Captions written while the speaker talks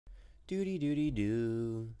Doody doody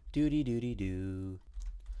doo. Doody doody doo.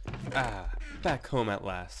 Ah, back home at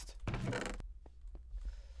last.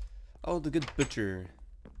 Oh, the good butcher.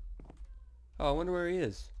 Oh, I wonder where he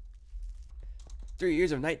is. 3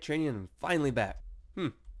 years of night training and I'm finally back.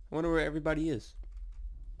 I wonder where everybody is.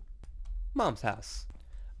 Mom's house.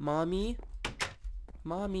 Mommy?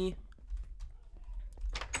 Mommy?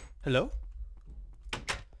 Hello?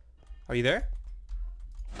 Are you there?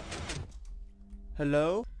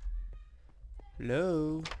 Hello?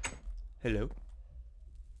 Hello? Hello?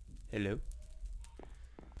 Hello?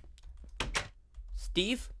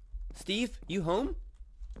 Steve? Steve, you home?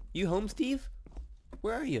 You home, Steve?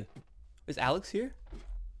 Where are you? Is Alex here?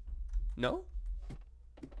 No?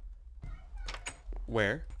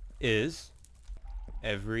 Where is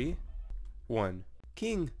everyone?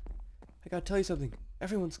 King, I gotta tell you something.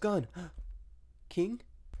 Everyone's gone. King?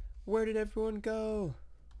 Where did everyone go?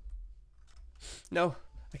 No,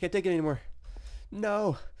 I can't take it anymore.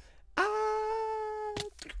 No. Ah!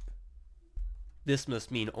 This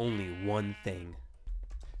must mean only one thing.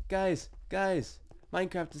 Guys,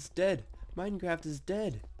 Minecraft is dead. Minecraft is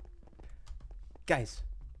dead. Guys,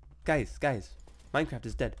 Minecraft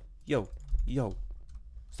is dead. Yo.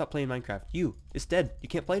 Stop playing Minecraft. It's dead. You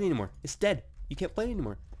can't play it anymore. It's dead. You can't play it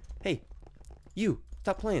anymore. Hey,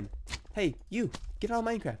 stop playing. Hey, get out of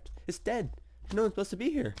Minecraft. It's dead. No one's supposed to be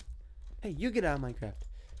here. Hey, you get out of Minecraft.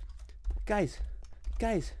 Guys.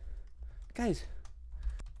 Minecraft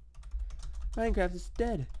is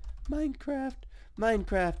dead.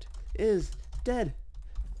 Minecraft is dead.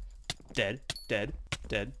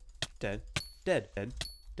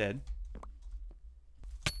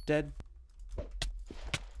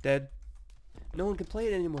 Dead. No one can play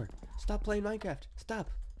it anymore. Stop playing Minecraft. Stop.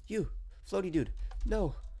 You, floaty dude.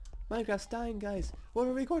 No. Minecraft's dying, guys. What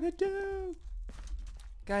are we going to do?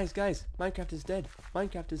 Guys. Minecraft is dead.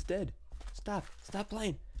 Minecraft is dead. Stop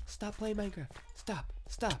playing. Stop playing Minecraft. Stop.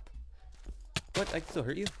 What? I can still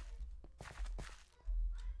hurt you?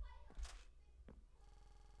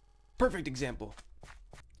 Perfect example.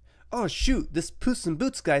 Oh shoot, this Puss in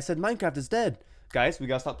Boots guy said Minecraft is dead. Guys, we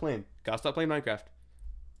gotta stop playing. Gotta stop playing Minecraft.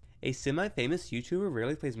 A semi-famous YouTuber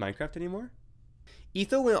rarely plays Minecraft anymore?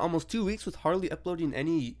 Etho went almost 2 weeks with hardly uploading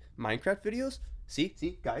any Minecraft videos? See,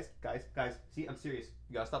 guys, see, I'm serious.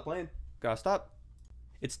 You gotta stop playing. Gotta stop.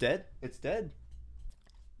 It's dead.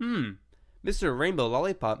 Mr. Rainbow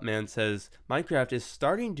Lollipop Man says, Minecraft is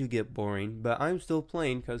starting to get boring, but I'm still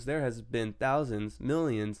playing because there has been thousands,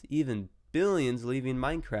 millions, even billions leaving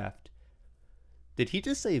Minecraft. Did he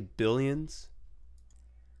just say billions?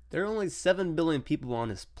 There are only 7 billion people on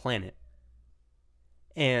this planet.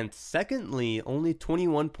 And secondly, only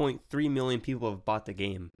 21.3 million people have bought the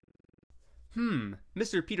game.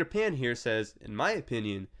 Mr. Peter Pan here says, in my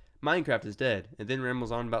opinion, Minecraft is dead, and then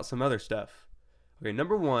rambles on about some other stuff. Okay,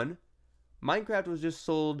 number 1, Minecraft was just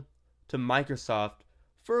sold to Microsoft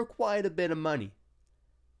for quite a bit of money.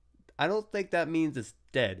 I don't think that means it's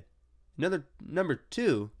dead. Number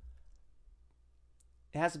 2,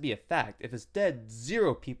 it has to be a fact. If it's dead,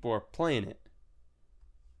 0 people are playing it.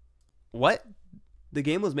 What? The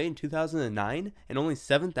game was made in 2009 and only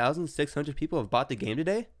 7,600 people have bought the game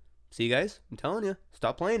today? See, guys, I'm telling you,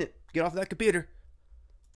 stop playing it. Get off that computer.